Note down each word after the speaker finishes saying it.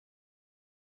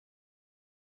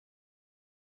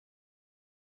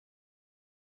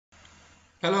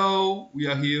Hello, we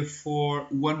are here for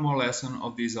one more lesson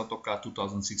of this AutoCAD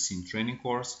 2016 training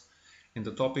course, and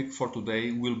the topic for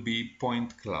today will be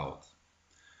point cloud.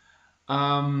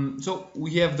 So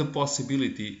we have the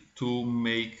possibility to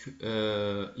make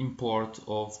import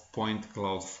of point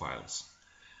cloud files.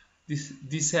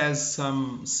 This has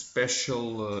some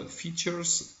special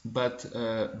features, but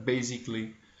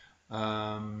basically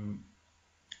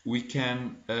we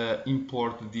can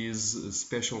import these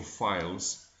special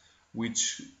files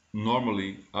which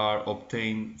normally are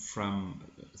obtained from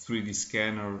 3D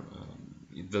scanner.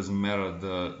 It doesn't matter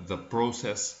the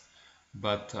process,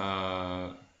 but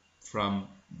from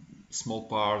small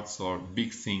parts or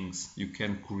big things you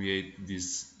can create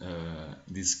this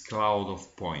cloud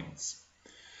of points.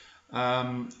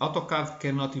 AutoCAD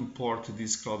cannot import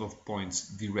this cloud of points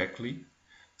directly,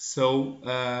 so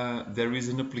there is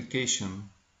an application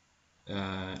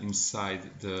inside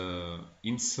the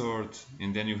insert,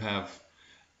 and then you have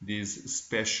this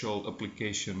special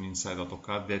application inside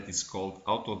AutoCAD that is called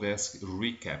Autodesk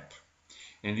Recap.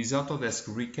 And this Autodesk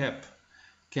Recap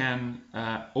can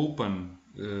open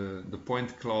the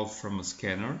point cloud from a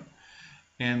scanner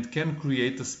and can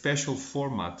create a special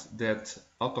format that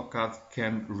AutoCAD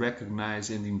can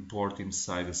recognize and import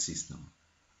inside the system.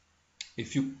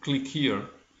 If you click here,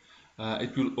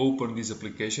 it will open this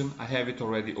application. I have it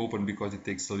already open because it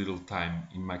takes a little time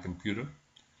in my computer.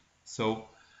 So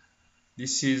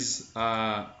this is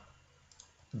the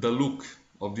look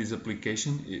of this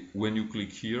application when you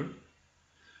click here.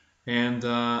 And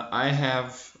I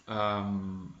have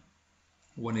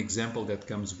one example that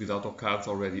comes with AutoCAD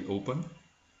already open.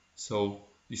 So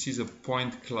this is a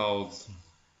point cloud.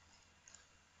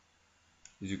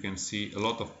 As you can see, a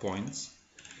lot of points.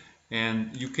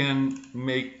 And you can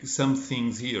make some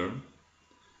things here.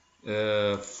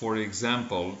 For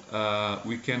example,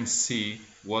 we can see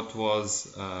what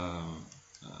was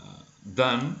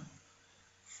done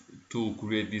to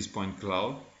create this point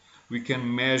cloud. We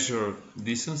can measure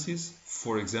distances,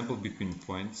 for example, between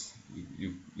points.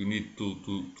 You need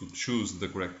to choose the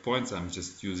correct points. I'm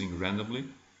just using randomly.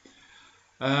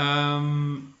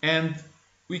 And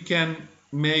we can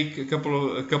make a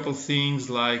couple things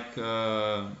like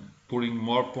putting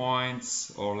more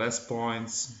points or less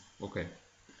points. Okay.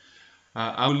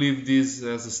 I will leave this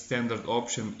as a standard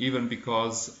option, even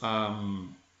because I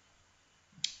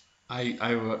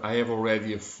have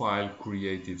already a file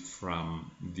created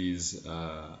from this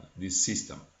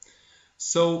system.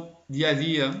 So the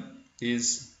idea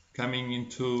is coming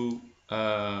into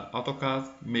AutoCAD,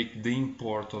 make the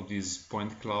import of this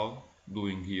point cloud,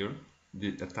 doing here,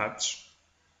 the attach.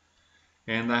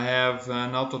 And I have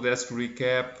an Autodesk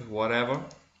Recap, whatever.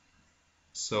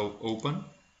 So open.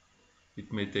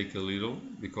 It may take a little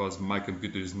because my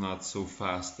computer is not so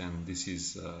fast and this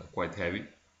is quite heavy.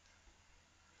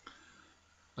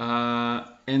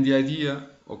 And the idea,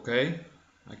 okay,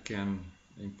 I can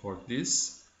import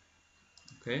this,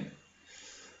 okay.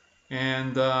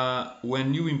 And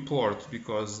when you import,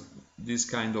 because this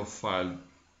kind of file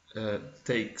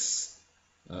takes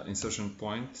insertion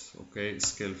point, okay,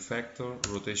 scale factor,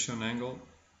 rotation angle,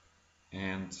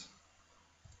 and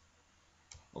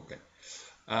okay.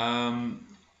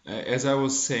 As I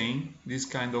was saying, this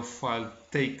kind of file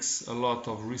takes a lot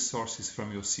of resources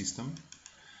from your system.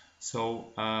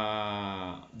 So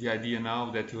the idea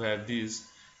now that you have this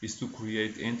is to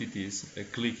create entities,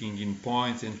 clicking in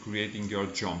points and creating your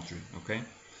geometry. Okay.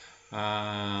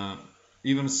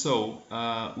 Even so,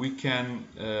 we can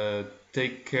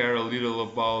take care a little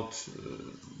about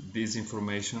this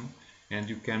information, and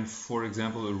you can, for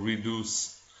example,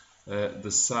 reduce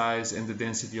the size and the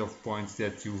density of points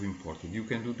that you've imported. You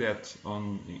can do that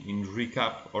in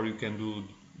Recap, or you can do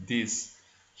this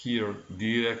here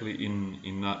directly in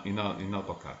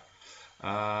AutoCAD.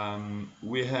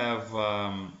 We have,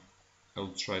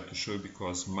 I'll try to show you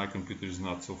because my computer is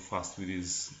not so fast with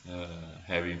this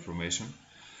heavy information.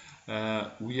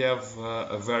 We have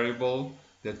a variable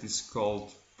that is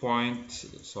called point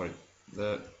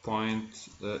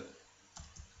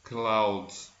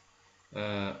cloud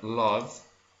load,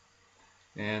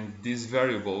 and this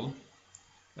variable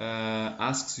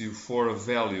asks you for a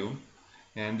value,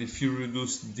 and if you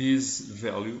reduce this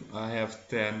value, I have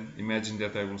 10, imagine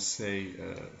that I will say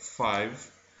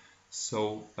 5,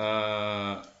 so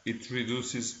it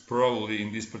reduces probably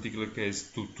in this particular case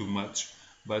to too much,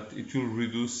 but it will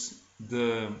reduce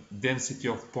the density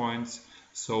of points,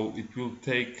 so it will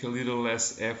take a little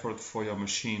less effort for your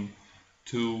machine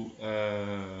to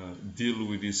deal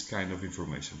with this kind of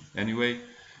information. Anyway,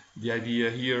 the idea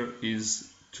here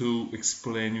is to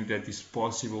explain you that it's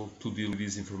possible to deal with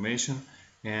this information,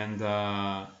 and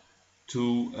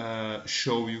to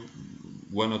show you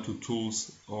one or two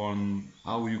tools on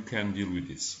how you can deal with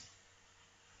this.